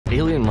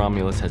Alien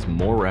Romulus has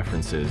more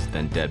references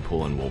than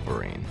Deadpool and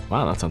Wolverine.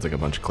 Wow, that sounds like a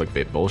bunch of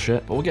clickbait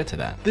bullshit, but we'll get to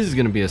that. This is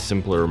gonna be a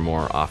simpler,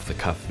 more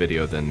off-the-cuff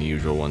video than the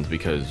usual ones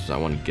because I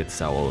want to get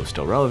this out while it's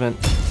still relevant.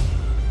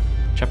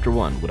 Chapter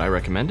 1, would I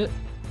recommend it?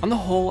 On the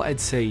whole, I'd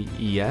say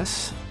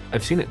yes.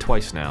 I've seen it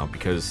twice now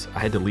because I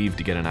had to leave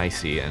to get an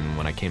icy, and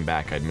when I came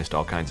back, I'd missed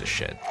all kinds of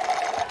shit.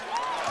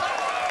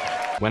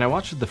 When I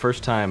watched it the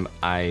first time,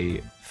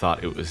 I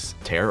thought it was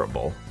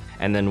terrible.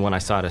 And then when I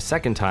saw it a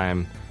second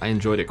time, I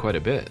enjoyed it quite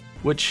a bit.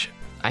 Which,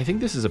 I think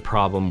this is a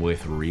problem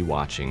with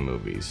rewatching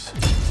movies.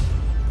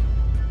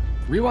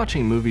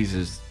 Rewatching movies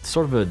is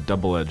sort of a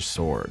double-edged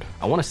sword.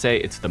 I want to say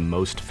it's the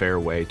most fair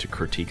way to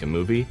critique a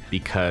movie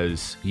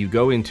because you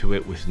go into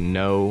it with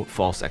no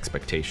false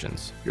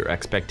expectations. Your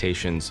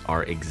expectations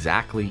are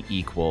exactly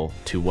equal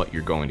to what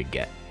you're going to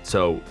get.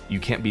 So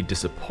you can't be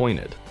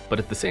disappointed. But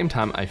at the same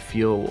time, I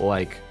feel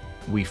like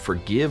we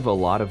forgive a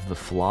lot of the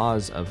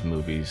flaws of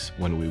movies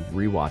when we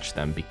rewatch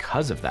them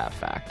because of that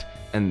fact.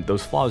 And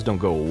those flaws don't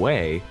go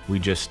away, we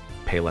just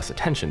pay less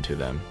attention to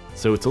them.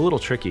 So it's a little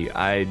tricky.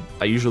 I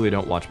usually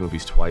don't watch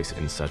movies twice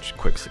in such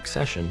quick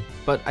succession,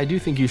 but I do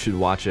think you should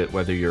watch it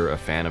whether you're a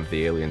fan of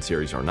the Alien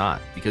series or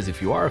not. Because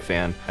if you are a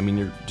fan, I mean,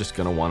 you're just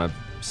gonna wanna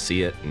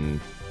see it and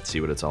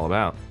see what it's all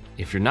about.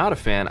 If you're not a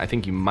fan, I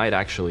think you might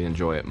actually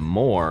enjoy it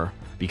more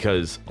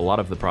because a lot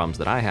of the problems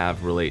that I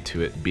have relate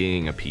to it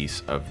being a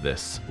piece of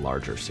this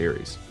larger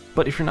series.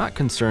 But if you're not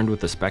concerned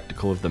with the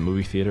spectacle of the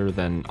movie theater,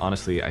 then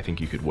honestly, I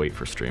think you could wait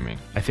for streaming.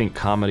 I think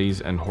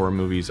comedies and horror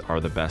movies are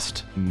the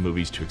best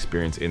movies to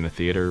experience in the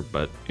theater,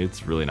 but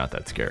it's really not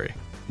that scary.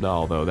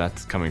 Although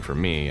that's coming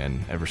from me,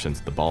 and ever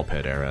since the ball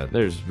pit era,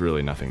 there's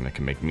really nothing that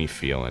can make me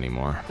feel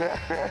anymore.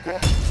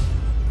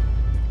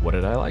 What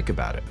did I like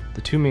about it?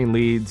 The two main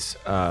leads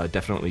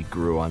definitely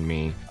grew on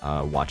me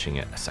watching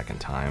it a second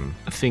time.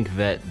 I think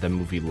that the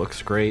movie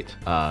looks great.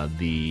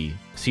 The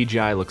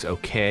CGI looks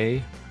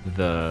okay.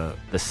 The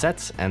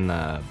sets and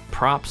the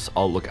props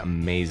all look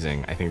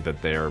amazing. I think that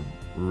they're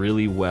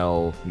really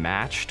well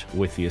matched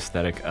with the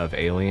aesthetic of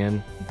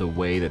Alien. The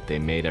way that they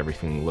made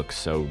everything look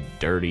so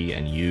dirty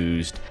and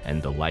used, and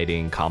the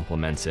lighting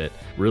complements it.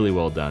 Really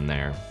well done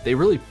there. They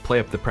really play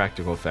up the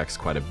practical effects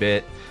quite a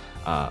bit.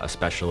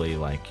 Especially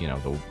like, you know,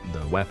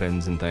 the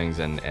weapons and things,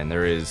 and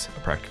there is a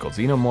practical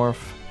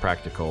xenomorph,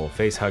 practical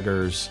face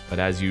huggers, but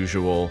as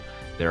usual,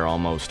 they're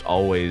almost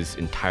always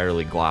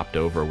entirely glopped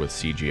over with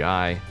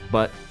CGI,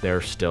 but there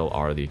still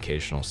are the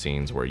occasional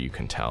scenes where you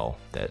can tell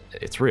that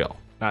it's real.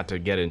 Not to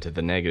get into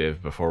the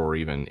negative before we're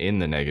even in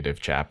the negative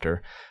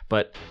chapter,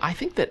 but I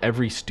think that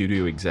every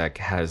studio exec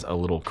has a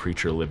little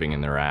creature living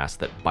in their ass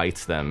that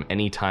bites them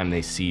anytime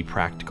they see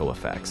practical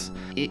effects.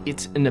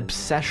 It's an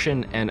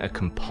obsession and a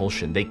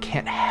compulsion. They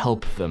can't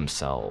help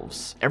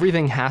themselves.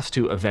 Everything has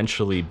to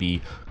eventually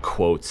be,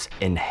 quotes,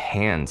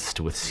 enhanced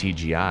with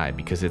CGI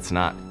because it's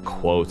not,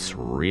 quotes,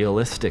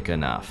 realistic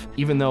enough.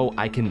 Even though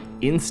I can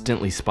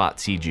instantly spot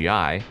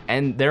CGI,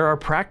 and there are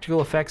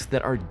practical effects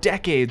that are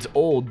decades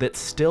old that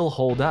still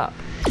hold up.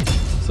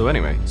 So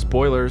anyway,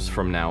 spoilers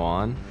from now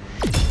on.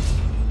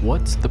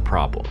 What's the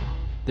problem?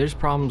 There's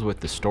problems with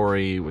the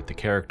story, with the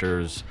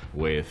characters,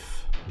 with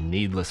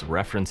needless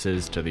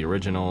references to the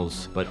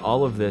originals, but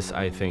all of this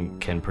I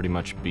think can pretty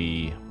much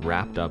be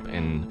wrapped up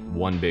in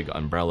one big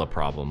umbrella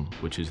problem,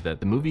 which is that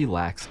the movie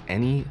lacks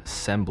any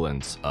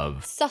semblance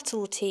of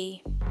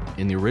subtlety.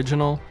 In the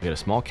original, we had a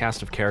small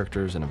cast of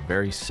characters and a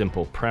very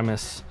simple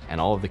premise,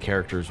 and all of the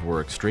characters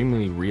were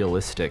extremely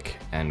realistic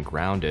and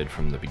grounded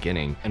from the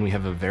beginning, and we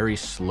have a very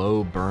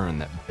slow burn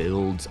that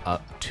builds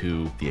up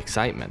to the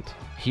excitement.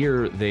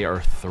 Here, they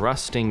are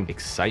thrusting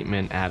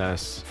excitement at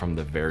us from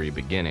the very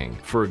beginning.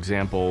 For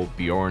example,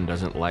 Bjorn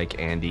doesn't like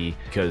Andy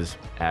because,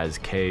 as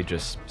Kay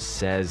just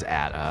says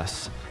at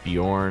us,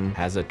 Bjorn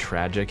has a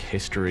tragic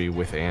history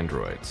with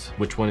androids.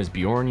 Which one is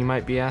Bjorn, you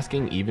might be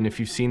asking, even if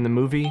you've seen the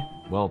movie?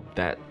 Well,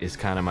 that is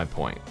kind of my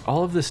point.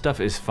 All of this stuff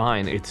is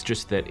fine, it's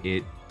just that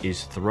it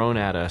is thrown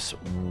at us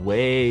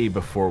way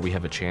before we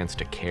have a chance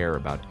to care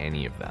about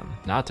any of them.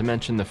 Not to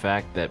mention the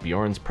fact that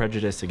Bjorn's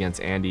prejudice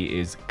against Andy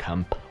is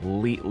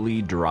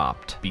completely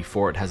dropped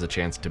before it has a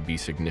chance to be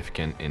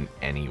significant in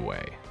any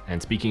way.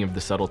 And speaking of the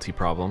subtlety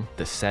problem,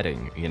 the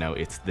setting, you know,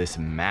 it's this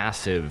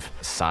massive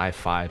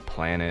sci-fi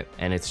planet,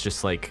 and it's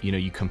just like, you know,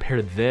 you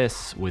compare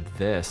this with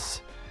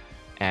this,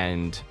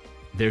 and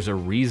there's a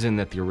reason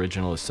that the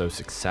original is so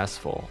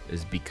successful,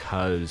 is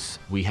because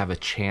we have a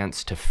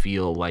chance to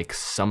feel like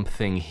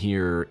something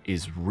here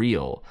is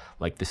real,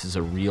 like this is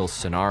a real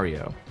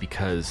scenario,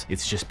 because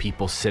it's just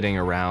people sitting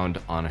around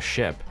on a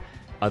ship.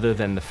 Other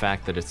than the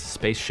fact that it's a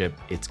spaceship,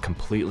 it's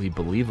completely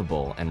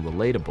believable and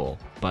relatable.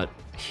 But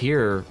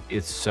here,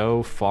 it's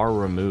so far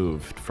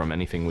removed from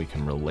anything we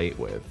can relate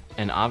with.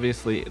 And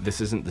obviously,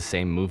 this isn't the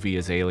same movie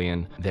as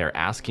Alien. They're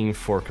asking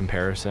for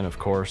comparison, of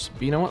course.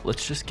 But you know what?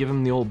 Let's just give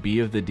them the old B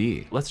of the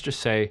D. Let's just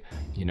say,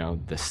 you know,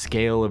 the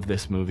scale of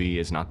this movie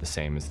is not the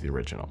same as the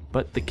original.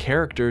 But the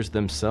characters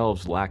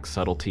themselves lack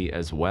subtlety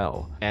as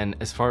well. And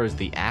as far as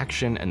the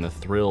action and the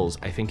thrills,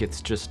 I think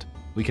it's just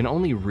we can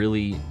only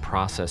really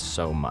process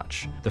so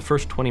much. The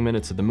first 20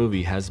 minutes of the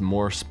movie has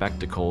more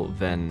spectacle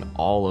than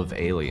all of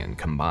Alien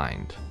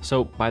combined.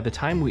 So by the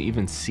time we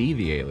even see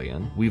the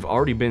alien, we've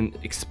already been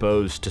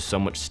exposed to so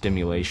much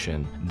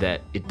stimulation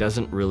that it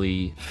doesn't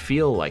really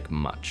feel like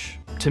much,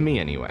 to me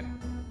anyway.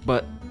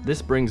 But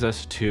this brings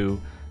us to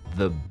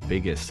the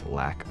biggest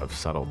lack of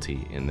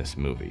subtlety in this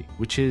movie,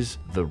 which is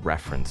the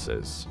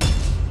references.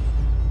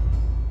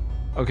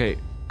 Okay,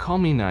 call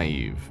me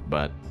naive,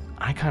 but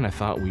I kind of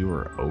thought we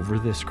were over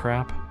this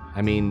crap.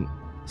 I mean,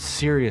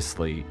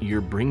 seriously,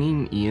 you're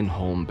bringing Ian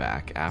Holm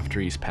back after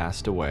he's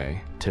passed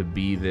away to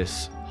be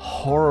this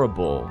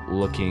horrible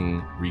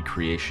looking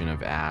recreation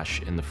of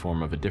Ash in the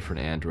form of a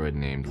different android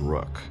named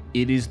Rook.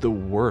 It is the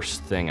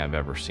worst thing I've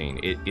ever seen.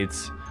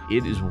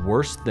 It is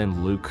worse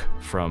than Luke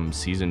from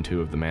season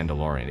 2 of The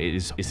Mandalorian.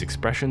 His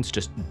expressions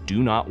just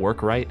do not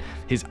work right.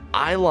 His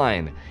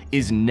eyeline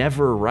is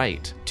never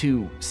right.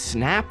 To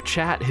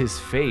Snapchat his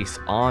face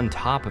on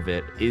top of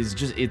it is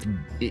just,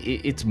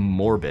 it's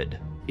morbid.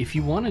 If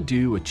you want to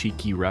do a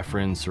cheeky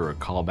reference or a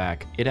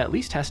callback, it at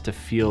least has to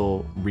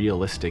feel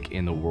realistic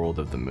in the world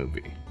of the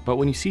movie. But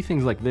when you see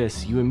things like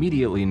this, you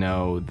immediately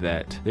know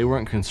that they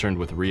weren't concerned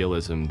with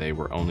realism, they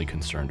were only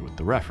concerned with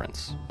the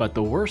reference. But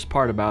the worst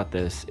part about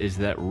this is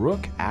that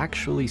Rook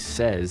actually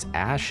says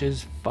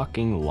Ash's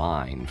fucking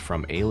line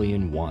from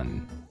Alien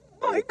 1.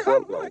 I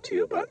can't lie to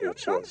you about your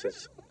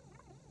chances,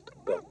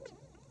 but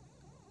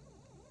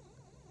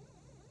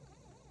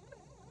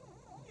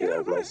you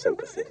have my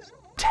sympathies.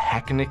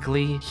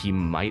 Technically, he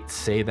might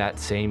say that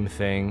same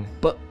thing,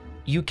 but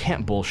you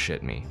can't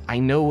bullshit me. I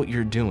know what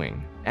you're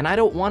doing, and I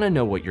don't want to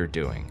know what you're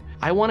doing.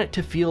 I want it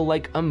to feel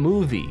like a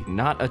movie,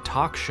 not a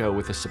talk show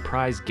with a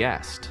surprise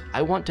guest.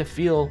 I want to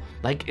feel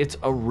like it's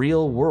a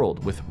real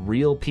world with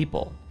real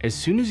people. As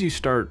soon as you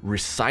start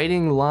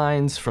reciting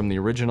lines from the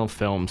original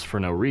films for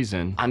no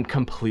reason, I'm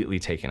completely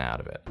taken out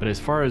of it. But as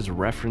far as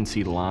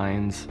referencey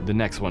lines, the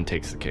next one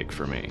takes the cake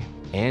for me.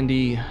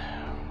 Andy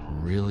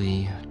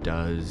really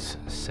does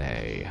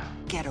say,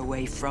 "Get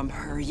away from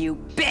her, you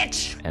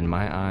bitch!" And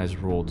my eyes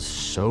rolled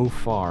so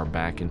far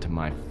back into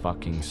my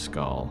fucking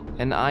skull.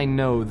 And I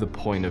know the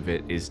point of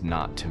it is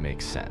not to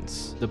make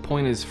sense. The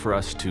point is for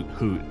us to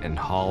hoot and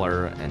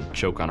holler and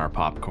choke on our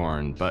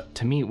popcorn, but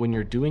to me, when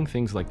you're doing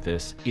things like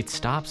this, it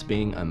stops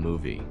being a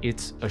movie.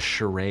 It's a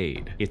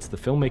charade. It's the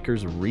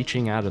filmmakers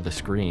reaching out of the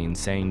screen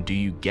saying, "Do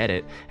you get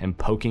it?" and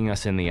poking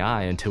us in the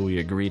eye until we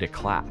agree to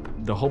clap.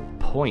 The whole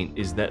point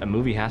is that a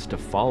movie has to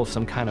follow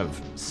some kind of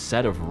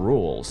set of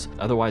rules,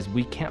 otherwise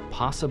we can't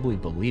possibly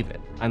believe it,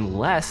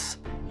 unless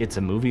it's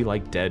a movie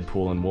like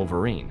Deadpool and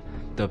Wolverine.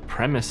 The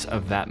premise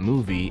of that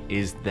movie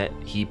is that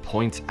he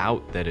points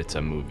out that it's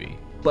a movie.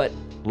 But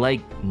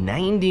like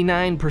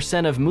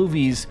 99% of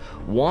movies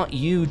want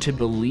you to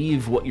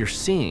believe what you're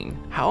seeing.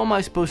 How am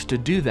I supposed to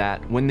do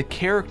that when the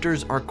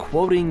characters are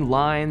quoting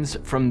lines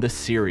from the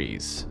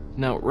series?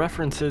 Now,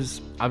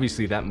 references,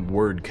 obviously that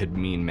word could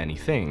mean many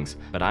things,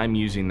 but I'm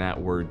using that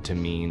word to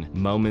mean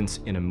moments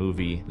in a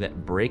movie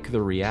that break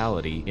the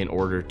reality in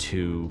order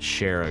to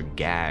share a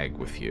gag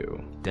with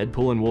you.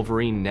 Deadpool and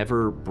Wolverine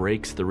never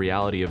breaks the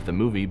reality of the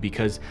movie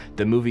because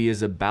the movie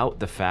is about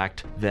the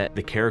fact that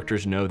the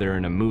characters know they're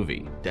in a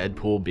movie.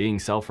 Deadpool being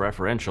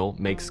self-referential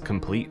makes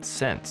complete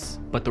sense.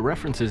 But the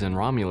references in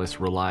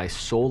Romulus rely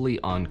solely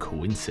on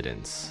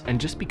coincidence.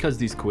 And just because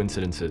these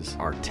coincidences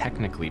are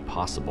technically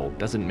possible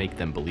doesn't make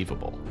them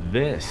believable.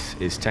 This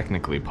is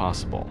technically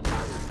possible.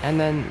 And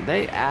then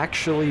they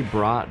actually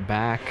brought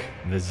back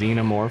the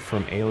xenomorph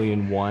from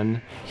Alien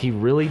 1. He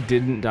really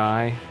didn't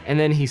die. And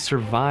then he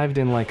survived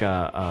in like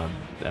a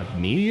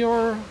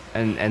meteor,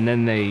 and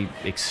then they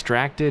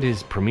extracted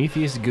his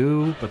Prometheus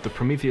goo, but the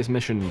Prometheus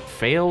mission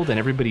failed and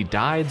everybody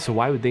died, so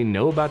why would they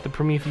know about the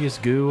Prometheus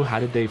goo? How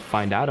did they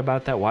find out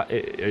about that? Why,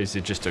 is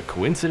it just a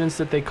coincidence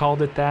that they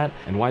called it that?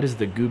 And why does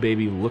the goo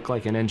baby look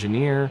like an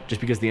engineer?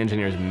 Just because the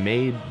engineers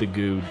made the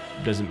goo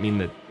doesn't mean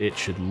that it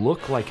should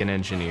look like an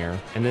engineer.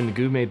 And then the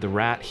goo made the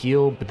rat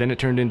heal, but then it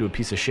turned into a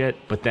piece of shit.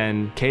 But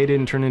then Kay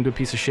didn't turn into a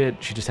piece of shit.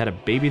 She just had a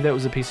baby that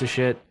was a piece of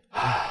shit.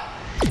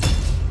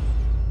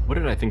 What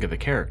did I think of the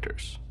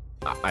characters?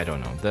 I don't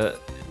know.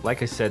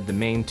 Like I said, the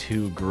main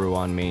two grew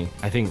on me.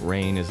 I think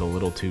Rain is a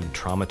little too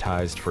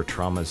traumatized for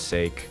trauma's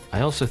sake.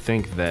 I also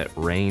think that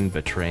Rain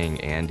betraying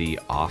Andy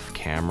off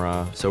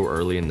camera so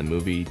early in the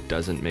movie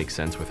doesn't make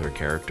sense with her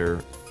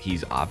character.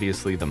 He's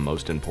obviously the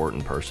most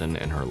important person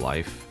in her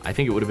life. I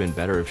think it would have been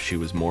better if she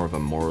was more of a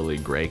morally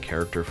gray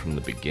character from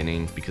the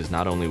beginning, because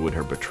not only would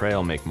her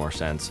betrayal make more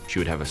sense, she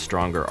would have a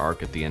stronger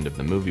arc at the end of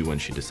the movie when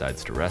she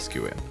decides to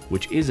rescue him,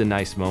 which is a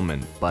nice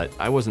moment, but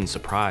I wasn't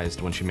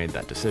surprised when she made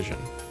that decision.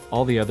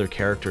 All the other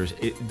characters,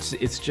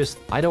 it's just,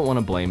 I don't want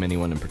to blame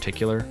anyone in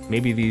particular.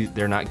 Maybe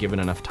they're not given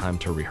enough time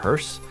to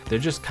rehearse. They're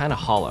just kind of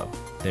hollow.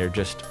 They're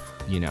just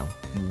you know,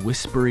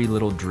 whispery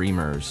little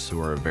dreamers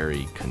who are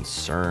very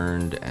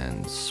concerned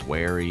and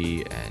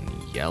sweary and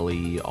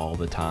yelly all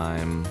the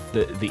time.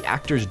 The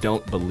actors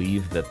don't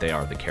believe that they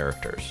are the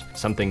characters.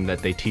 Something that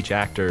they teach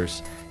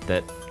actors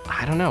that,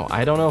 I don't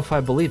know if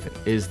I believe it,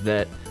 is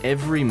that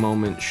every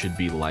moment should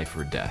be life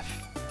or death.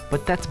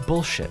 But that's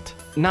bullshit.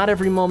 Not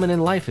every moment in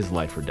life is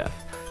life or death.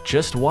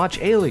 Just watch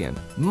Alien.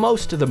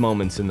 Most of the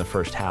moments in the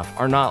first half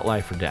are not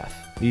life or death.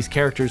 These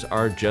characters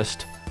are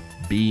just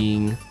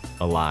being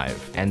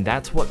alive, and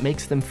that's what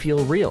makes them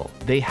feel real.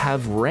 They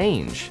have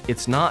range.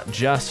 It's not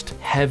just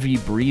heavy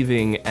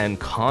breathing and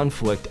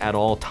conflict at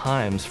all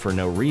times for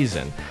no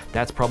reason.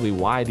 That's probably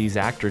why these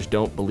actors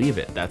don't believe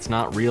it. That's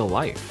not real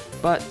life.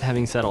 But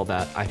having said all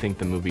that, I think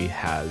the movie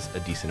has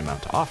a decent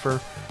amount to offer.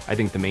 I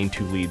think the main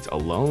two leads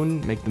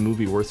alone make the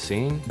movie worth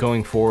seeing.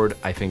 Going forward,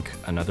 I think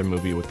another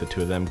movie with the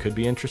two of them could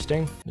be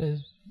interesting.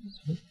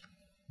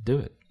 Do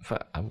it.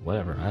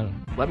 Whatever, I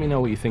don't know. Let me know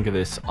what you think of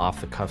this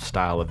off-the-cuff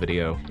style of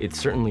video. It's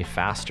certainly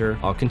faster.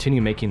 I'll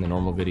continue making the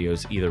normal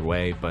videos either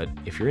way, but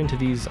if you're into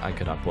these, I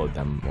could upload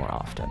them more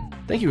often.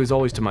 Thank you as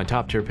always to my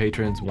top-tier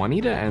patrons,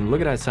 Juanita, and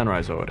look at that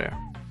sunrise over there.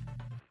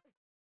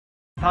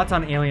 Thoughts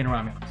on Alien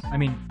Romulus? I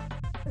mean,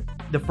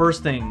 the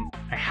first thing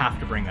I have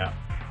to bring up,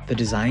 the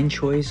design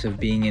choice of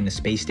being in a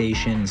space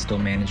station and still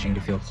managing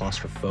to feel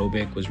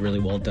claustrophobic was really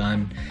well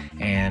done,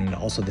 and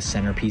also the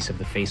centerpiece of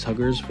the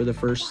facehuggers for the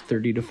first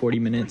 30 to 40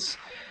 minutes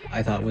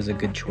I thought was a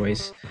good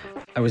choice.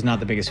 I was not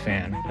the biggest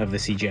fan of the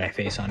CGI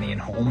face on Ian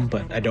Holm,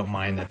 but I don't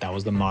mind that that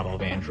was the model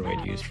of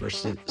android used for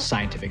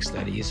scientific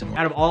studies. And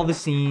out of all the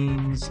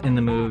scenes in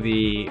the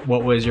movie,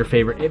 what was your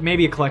favorite? It may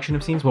be a collection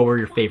of scenes. What were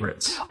your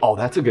favorites? Oh,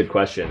 that's a good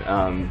question.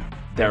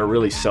 There are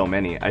really so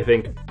many. I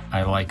think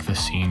I like the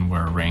scene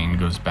where Rain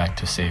goes back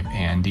to save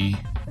Andy.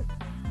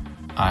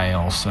 I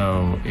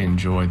also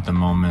enjoyed the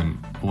moment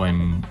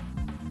when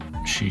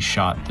she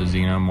shot the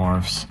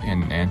xenomorphs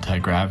in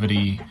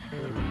anti-gravity,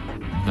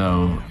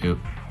 though it,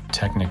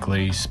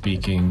 technically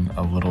speaking,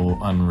 a little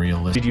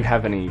unrealistic. Did you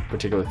have any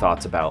particular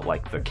thoughts about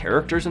like the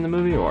characters in the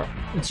movie, or?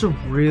 It's a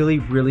really,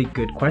 really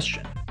good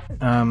question.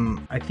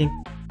 I think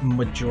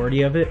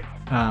majority of it,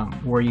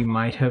 where you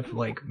might have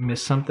like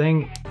missed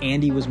something.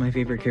 Andy was my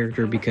favorite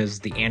character because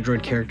the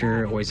android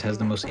character always has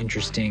the most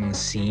interesting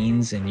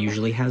scenes and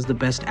usually has the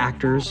best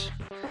actors.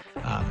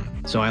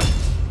 So I